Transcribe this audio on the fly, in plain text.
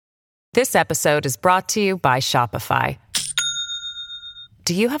This episode is brought to you by Shopify.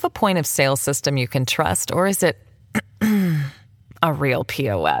 Do you have a point of sale system you can trust, or is it a real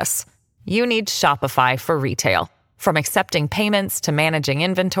POS? You need Shopify for retail. From accepting payments to managing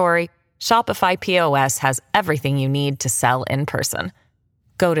inventory, Shopify POS has everything you need to sell in person.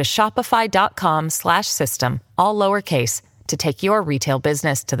 Go to shopify.com/system, all lowercase, to take your retail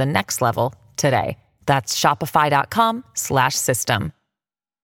business to the next level today. That's shopify.com/system.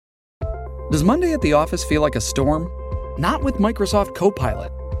 Does Monday at the office feel like a storm? Not with Microsoft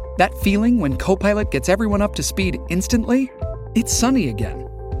Copilot. That feeling when Copilot gets everyone up to speed instantly? It's sunny again.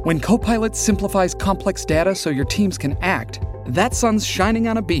 When Copilot simplifies complex data so your teams can act, that sun's shining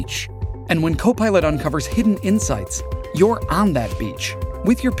on a beach. And when Copilot uncovers hidden insights, you're on that beach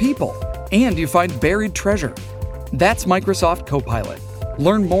with your people, and you find buried treasure. That's Microsoft Copilot.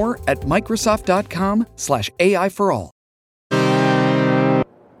 Learn more at Microsoft.com/AI for all.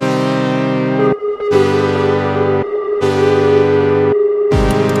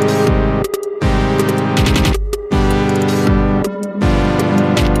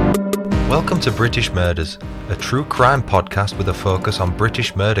 Welcome to British Murders, a true crime podcast with a focus on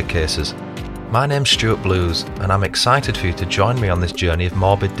British murder cases. My name's Stuart Blues, and I'm excited for you to join me on this journey of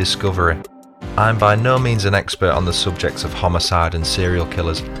morbid discovery. I'm by no means an expert on the subjects of homicide and serial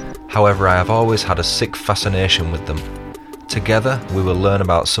killers, however I have always had a sick fascination with them. Together we will learn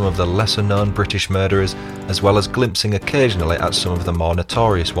about some of the lesser known British murderers, as well as glimpsing occasionally at some of the more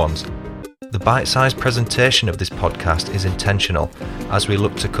notorious ones. The bite-sized presentation of this podcast is intentional, as we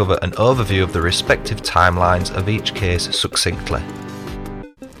look to cover an overview of the respective timelines of each case succinctly.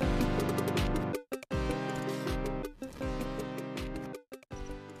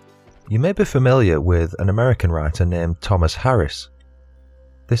 You may be familiar with an American writer named Thomas Harris.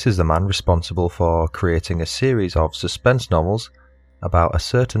 This is the man responsible for creating a series of suspense novels about a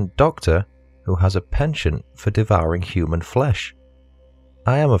certain doctor who has a penchant for devouring human flesh.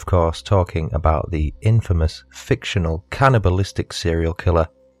 I am, of course, talking about the infamous fictional cannibalistic serial killer,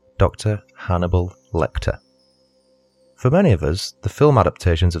 Dr. Hannibal Lecter. For many of us, the film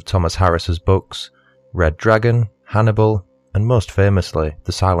adaptations of Thomas Harris's books, Red Dragon, Hannibal, and most famously,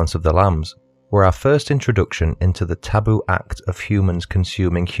 The Silence of the Lambs, were our first introduction into the taboo act of humans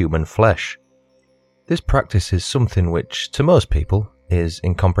consuming human flesh. This practice is something which, to most people, is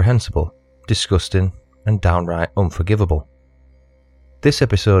incomprehensible, disgusting, and downright unforgivable. This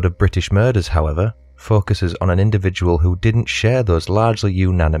episode of British Murders, however, focuses on an individual who didn't share those largely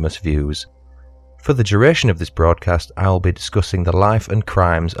unanimous views. For the duration of this broadcast, I will be discussing the life and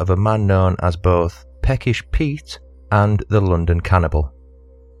crimes of a man known as both Peckish Pete and the London Cannibal,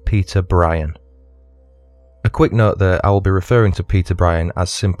 Peter Bryan. A quick note that I will be referring to Peter Bryan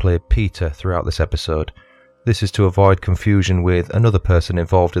as simply Peter throughout this episode. This is to avoid confusion with another person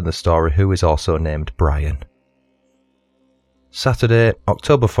involved in the story who is also named Bryan. Saturday,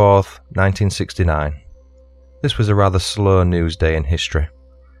 October 4th, 1969. This was a rather slow news day in history.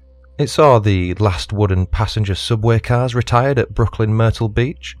 It saw the last wooden passenger subway cars retired at Brooklyn Myrtle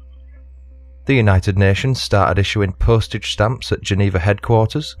Beach. The United Nations started issuing postage stamps at Geneva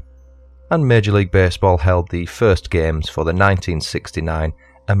headquarters, and Major League Baseball held the first games for the 1969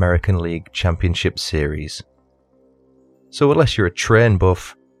 American League Championship Series. So unless you're a train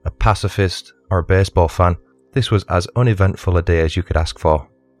buff, a pacifist, or a baseball fan, this was as uneventful a day as you could ask for.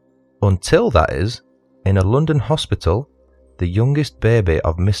 Until, that is, in a London hospital, the youngest baby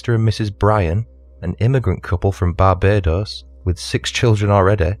of Mr. and Mrs. Bryan, an immigrant couple from Barbados with 6 children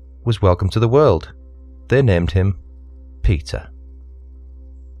already, was welcomed to the world. They named him Peter.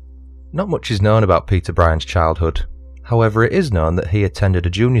 Not much is known about Peter Bryan's childhood. However, it is known that he attended a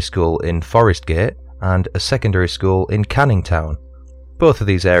junior school in Forest Gate and a secondary school in Canning Town. Both of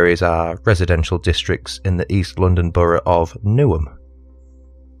these areas are residential districts in the East London borough of Newham.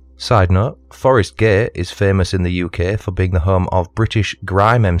 Side note, Forest Gate is famous in the UK for being the home of British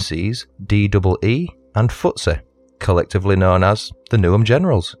grime MCs DEE and Footsie, collectively known as the Newham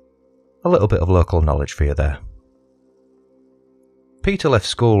Generals. A little bit of local knowledge for you there. Peter left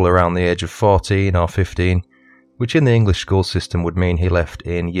school around the age of 14 or 15, which in the English school system would mean he left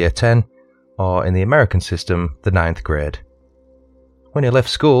in year 10, or in the American system, the 9th grade. When he left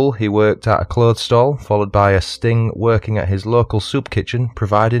school, he worked at a clothes stall, followed by a sting working at his local soup kitchen,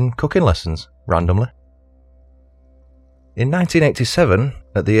 providing cooking lessons, randomly. In 1987,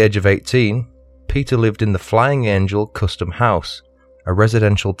 at the age of 18, Peter lived in the Flying Angel Custom House, a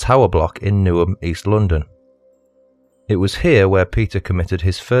residential tower block in Newham, East London. It was here where Peter committed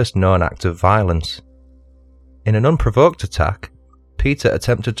his first known act of violence. In an unprovoked attack, Peter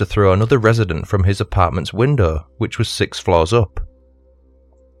attempted to throw another resident from his apartment's window, which was 6 floors up.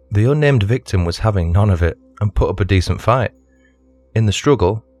 The unnamed victim was having none of it and put up a decent fight. In the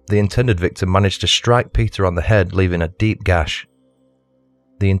struggle, the intended victim managed to strike Peter on the head, leaving a deep gash.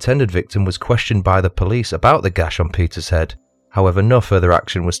 The intended victim was questioned by the police about the gash on Peter's head. However, no further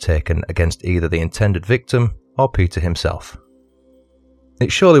action was taken against either the intended victim or Peter himself.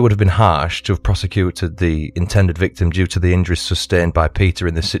 It surely would have been harsh to have prosecuted the intended victim due to the injuries sustained by Peter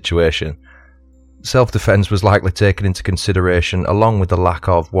in this situation. Self-defence was likely taken into consideration along with the lack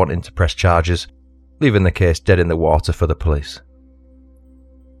of wanting to press charges, leaving the case dead in the water for the police.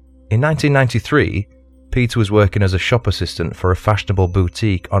 In 1993, Peter was working as a shop assistant for a fashionable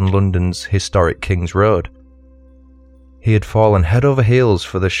boutique on London's historic King's Road. He had fallen head over heels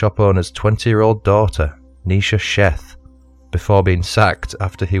for the shop owner's 20-year-old daughter, Nisha Sheth, before being sacked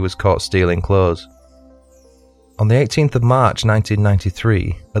after he was caught stealing clothes. On the 18th of March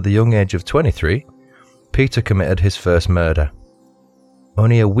 1993, at the young age of 23, Peter committed his first murder.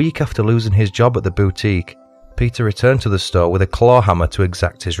 Only a week after losing his job at the boutique, Peter returned to the store with a claw hammer to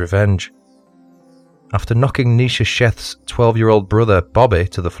exact his revenge. After knocking Nisha Sheth's 12-year-old brother, Bobby,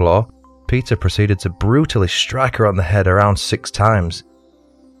 to the floor, Peter proceeded to brutally strike her on the head around 6 times.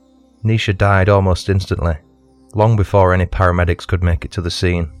 Nisha died almost instantly, long before any paramedics could make it to the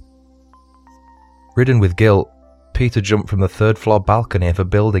scene. Ridden with guilt, Peter jumped from the 3rd-floor balcony of a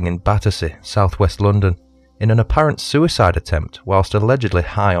building in Battersea, southwest London, in an apparent suicide attempt whilst allegedly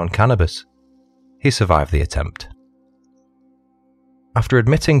high on cannabis. He survived the attempt. After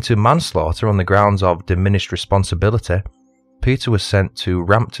admitting to manslaughter on the grounds of diminished responsibility, Peter was sent to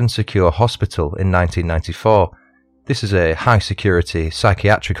Rampton Secure Hospital in 1994. This is a high-security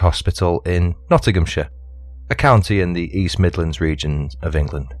psychiatric hospital in Nottinghamshire, a county in the East Midlands region of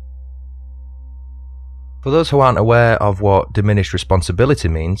England. For those who aren't aware of what diminished responsibility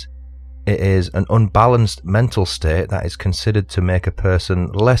means, it is an unbalanced mental state that is considered to make a person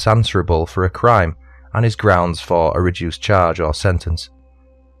less answerable for a crime and is grounds for a reduced charge or sentence.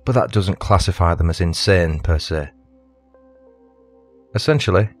 But that doesn't classify them as insane per se.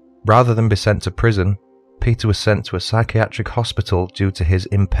 Essentially, rather than be sent to prison, Peter was sent to a psychiatric hospital due to his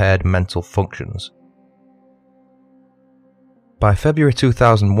impaired mental functions. By February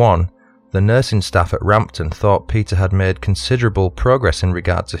 2001, the nursing staff at Rampton thought Peter had made considerable progress in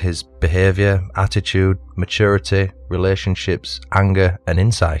regard to his behaviour, attitude, maturity, relationships, anger and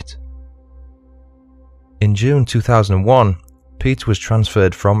insight. In June 2001, Peter was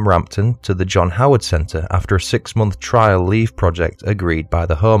transferred from Rampton to the John Howard Centre after a 6-month trial leave project agreed by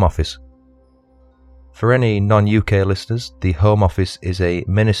the Home Office. For any non-UK listeners, the Home Office is a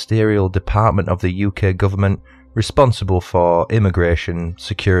ministerial department of the UK government responsible for immigration,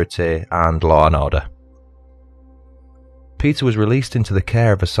 security and law and order. Peter was released into the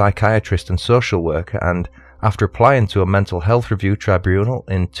care of a psychiatrist and social worker, and after applying to a mental health review tribunal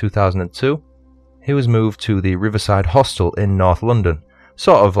in 2002, he was moved to the Riverside Hostel in North London,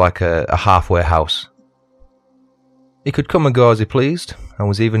 sort of like a halfway house. He could come and go as he pleased, and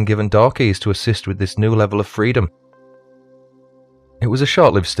was even given door keys to assist with this new level of freedom. It was a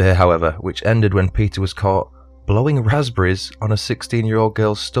short-lived stay, however, which ended when Peter was caught blowing raspberries on a 16-year-old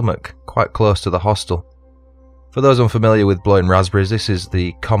girl's stomach quite close to the hostel. For those unfamiliar with blowing raspberries, this is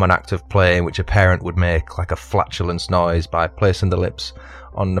the common act of play in which a parent would make like a flatulence noise by placing the lips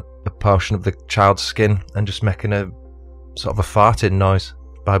on a portion of the child's skin and just making a sort of a farting noise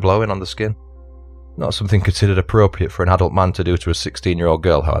by blowing on the skin. Not something considered appropriate for an adult man to do to a 16-year-old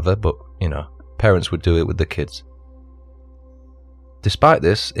girl, however, but, parents would do it with the kids. Despite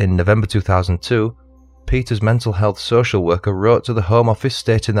this, in November 2002, Peter's mental health social worker wrote to the Home Office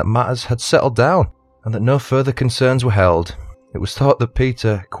stating that matters had settled down and that no further concerns were held. It was thought that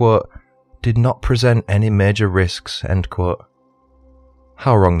Peter, quote, did not present any major risks, end quote.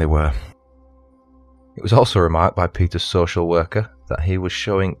 How wrong they were. It was also remarked by Peter's social worker that he was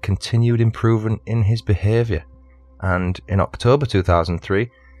showing continued improvement in his behaviour, and in October 2003,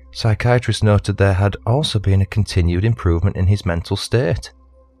 psychiatrists noted there had also been a continued improvement in his mental state.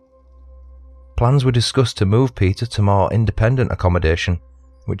 Plans were discussed to move Peter to more independent accommodation,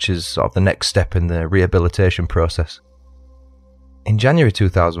 which is sort of the next step in the rehabilitation process. In January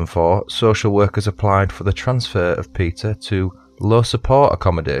 2004, social workers applied for the transfer of Peter to low support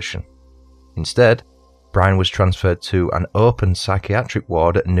accommodation. Instead, Bryan was transferred to an open psychiatric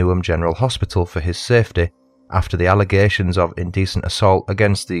ward at Newham General Hospital for his safety after the allegations of indecent assault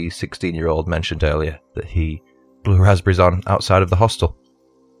against the 16-year-old mentioned earlier that he blew raspberries on outside of the hostel.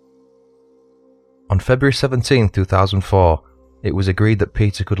 On February 17, 2004, it was agreed that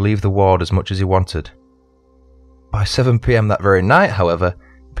Peter could leave the ward as much as he wanted. By 7 p.m. that very night, however,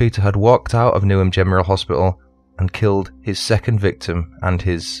 Peter had walked out of Newham General Hospital and killed his second victim and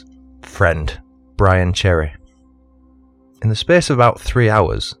his friend, Bryan Cherry. In the space of about 3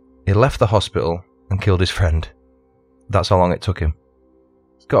 hours, he left the hospital and killed his friend. That's how long it took him.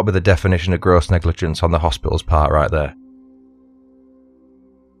 It's got to be the definition of gross negligence on the hospital's part right there.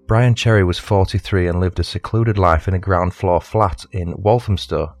 Bryan Cherry was 43 and lived a secluded life in a ground floor flat in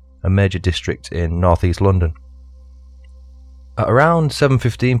Walthamstow, a major district in northeast London. At around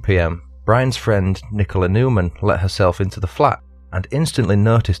 7:15 p.m, Bryan's friend Nicola Newman let herself into the flat and instantly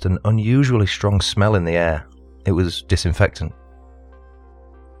noticed an unusually strong smell in the air. It was disinfectant.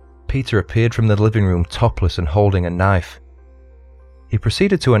 Peter appeared from the living room topless and holding a knife. He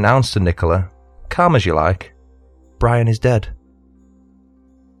proceeded to announce to Nicola, "Calm as you like, Bryan is dead."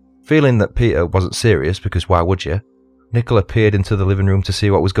 Feeling that Peter wasn't serious, because why would you, Nicola peered into the living room to see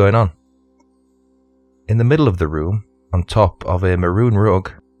what was going on. In the middle of the room, on top of a maroon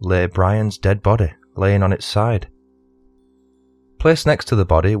rug, lay Bryan's dead body, laying on its side. Placed next to the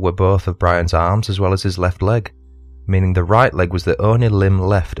body were both of Bryan's arms as well as his left leg, meaning the right leg was the only limb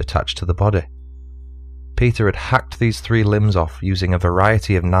left attached to the body. Peter had hacked these 3 limbs off using a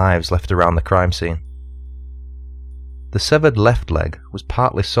variety of knives left around the crime scene. The severed left leg was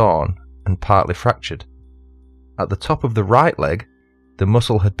partly sawn and partly fractured. At the top of the right leg, the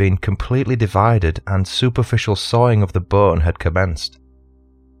muscle had been completely divided and superficial sawing of the bone had commenced.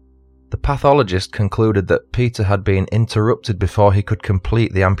 The pathologist concluded that Peter had been interrupted before he could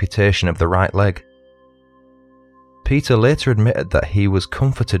complete the amputation of the right leg. Peter later admitted that he was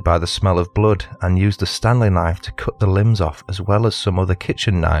comforted by the smell of blood and used a Stanley knife to cut the limbs off as well as some other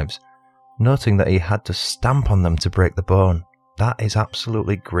kitchen knives, noting that he had to stamp on them to break the bone. That is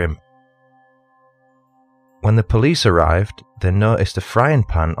absolutely grim. When the police arrived, they noticed a frying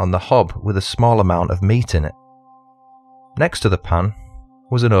pan on the hob with a small amount of meat in it. Next to the pan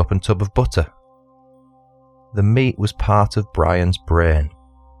was an open tub of butter. The meat was part of Bryan's brain.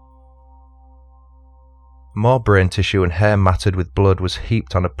 More brain tissue and hair matted with blood was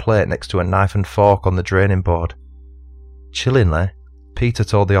heaped on a plate next to a knife and fork on the draining board. Chillingly, Peter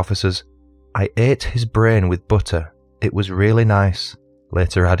told the officers, "I ate his brain with butter. It was really nice,"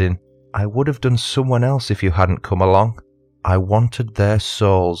 later adding, "I would have done someone else if you hadn't come along. I wanted their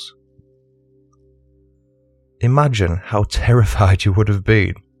souls." Imagine how terrified you would have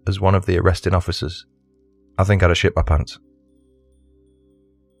been as one of the arresting officers. I think I'd have shit my pants.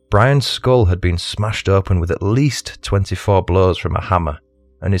 Bryan's skull had been smashed open with at least 24 blows from a hammer,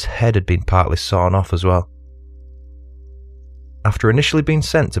 and his head had been partly sawn off as well. After initially being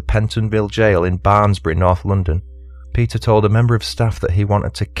sent to Pentonville Jail in Barnesbury, North London, Peter told a member of staff that he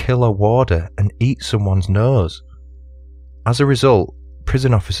wanted to kill a warder and eat someone's nose. As a result,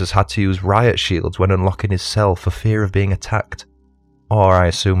 prison officers had to use riot shields when unlocking his cell for fear of being attacked, or I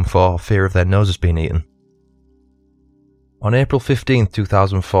assume for fear of their noses being eaten. On April 15,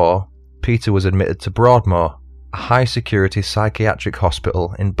 2004, Peter was admitted to Broadmoor, a high-security psychiatric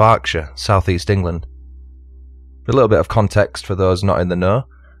hospital in Berkshire, southeast England. For a little bit of context for those not in the know,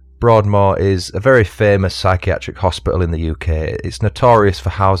 Broadmoor is a very famous psychiatric hospital in the UK. It's notorious for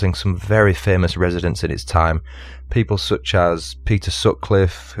housing some very famous residents in its time, people such as Peter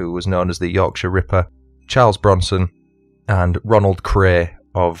Sutcliffe, who was known as the Yorkshire Ripper, Charles Bronson, and Ronald Cray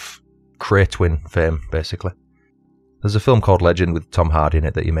of Cray Twin fame, basically. There's a film called Legend with Tom Hardy in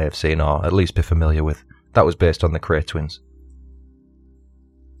it that you may have seen or at least be familiar with. That was based on the Cray twins.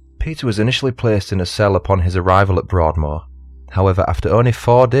 Peter was initially placed in a cell upon his arrival at Broadmoor. However, after only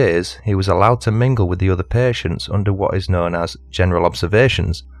 4 days, he was allowed to mingle with the other patients under what is known as general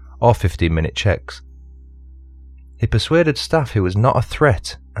observations, or 15-minute checks. He persuaded staff he was not a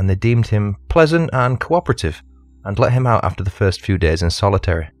threat, and they deemed him pleasant and cooperative, and let him out after the first few days in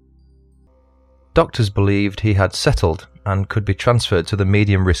solitary. Doctors believed he had settled and could be transferred to the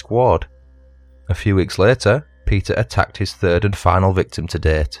medium-risk ward. A few weeks later, Peter attacked his 3rd and final victim to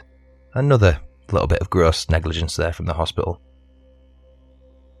date. Another little bit of gross negligence there from the hospital.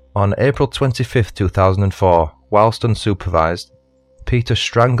 On April 25, 2004, whilst unsupervised, Peter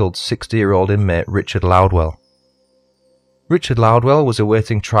strangled 60-year-old inmate Richard Loudwell. Richard Loudwell was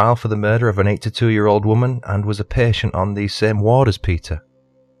awaiting trial for the murder of an 82-year-old woman and was a patient on the same ward as Peter.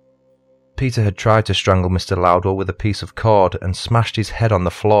 Peter had tried to strangle Mr. Loudwell with a piece of cord and smashed his head on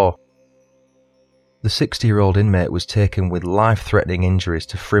the floor. The 60-year-old inmate was taken with life-threatening injuries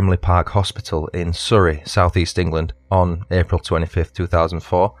to Frimley Park Hospital in Surrey, southeast England, on April 25,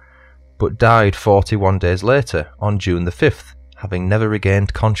 2004, but died 41 days later, on June the 5th, having never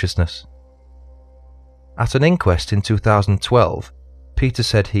regained consciousness. At an inquest in 2012, Peter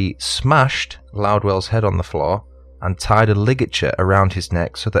said he smashed Loudwell's head on the floor and tied a ligature around his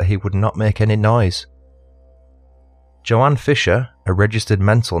neck so that he would not make any noise. Joanne Fisher, a registered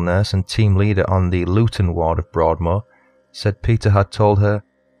mental nurse and team leader on the Luton ward of Broadmoor, said Peter had told her,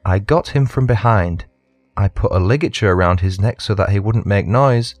 "I got him from behind. I put a ligature around his neck so that he wouldn't make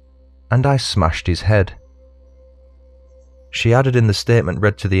noise, and I smashed his head." She added in the statement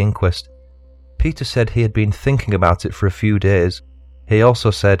read to the inquest, Peter said he had been thinking about it for a few days. He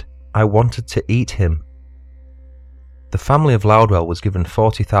also said, "I wanted to eat him." The family of Loudwell was given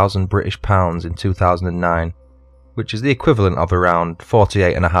 £40,000 in 2009, which is the equivalent of around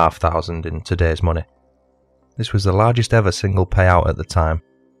 48,500 in today's money. This was the largest ever single payout at the time.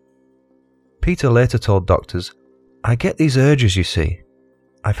 Peter later told doctors, "I get these urges, you see.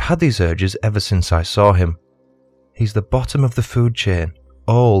 I've had these urges ever since I saw him. He's the bottom of the food chain,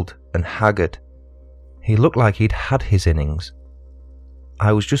 old and haggard. He looked like he'd had his innings.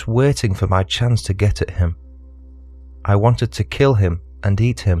 I was just waiting for my chance to get at him. I wanted to kill him and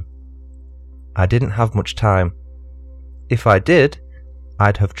eat him. I didn't have much time. If I did,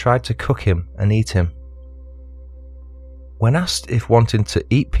 I'd have tried to cook him and eat him." When asked if wanting to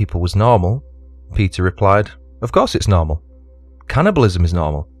eat people was normal, Peter replied, "Of course it's normal. Cannibalism is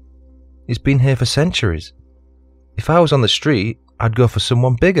normal. It's been here for centuries. If I was on the street, I'd go for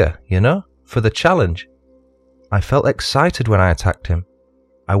someone bigger, for the challenge. I felt excited when I attacked him.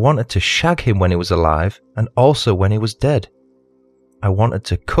 I wanted to shag him when he was alive and also when he was dead. I wanted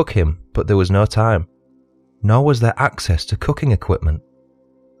to cook him, but there was no time. Nor was there access to cooking equipment.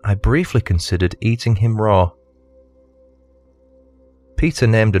 I briefly considered eating him raw." Peter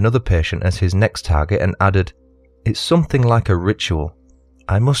named another patient as his next target and added, "It's something like a ritual.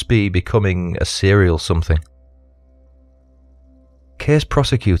 I must be becoming a serial something." Case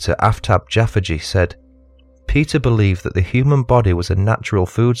prosecutor Aftab Jafferji said, Peter believed that the human body was a natural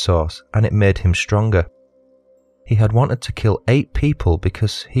food source and it made him stronger. He had wanted to kill 8 people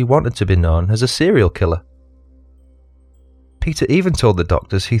because he wanted to be known as a serial killer. Peter even told the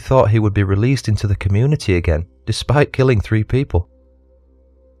doctors he thought he would be released into the community again, despite killing 3 people.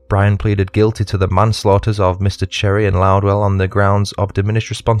 Bryan pleaded guilty to the manslaughters of Mr. Cherry and Loudwell on the grounds of diminished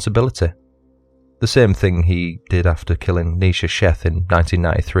responsibility. The same thing he did after killing Nisha Sheth in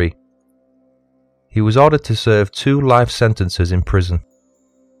 1993. He was ordered to serve 2 life sentences in prison.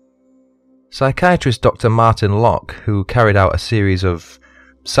 Psychiatrist Dr. Martin Locke, who carried out a series of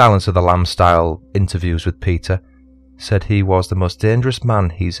Silence of the Lambs-style interviews with Peter, said he was the most dangerous man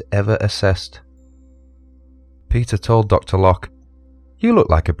he's ever assessed. Peter told Dr. Locke, "You look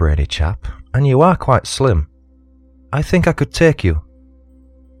like a brainy chap, and you are quite slim. I think I could take you."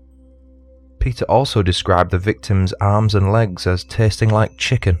 Peter also described the victim's arms and legs as tasting like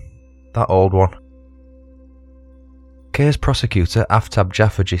chicken, that old one. Case prosecutor Aftab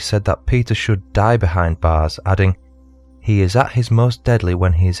Jafferji said that Peter should die behind bars, adding, "He is at his most deadly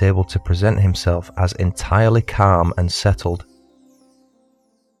when he is able to present himself as entirely calm and settled."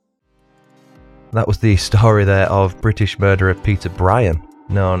 That was the story there of British murderer Peter Bryan,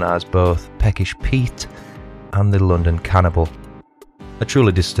 known as both Peckish Pete and the London Cannibal. A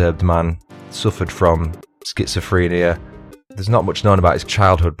truly disturbed man, suffered from schizophrenia. There's not much known about his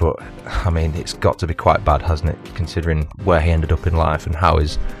childhood, but it's got to be quite bad, hasn't it, considering where he ended up in life and how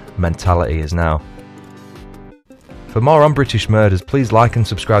his mentality is now. For more on British murders, please like and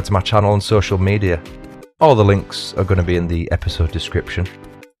subscribe to my channel on social media. All the links are going to be in the episode description.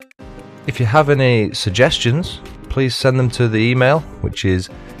 If you have any suggestions, please send them to the email, which is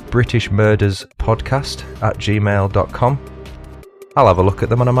britishmurderspodcast@gmail.com. I'll have a look at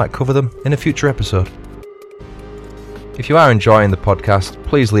them and I might cover them in a future episode. If you are enjoying the podcast,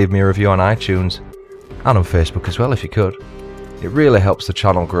 please leave me a review on iTunes and on Facebook as well if you could. It really helps the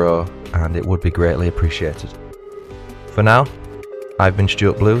channel grow and it would be greatly appreciated. For now, I've been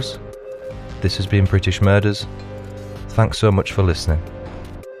Stuart Blues. This has been British Murders. Thanks so much for listening.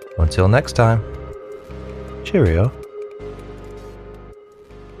 Until next time, cheerio.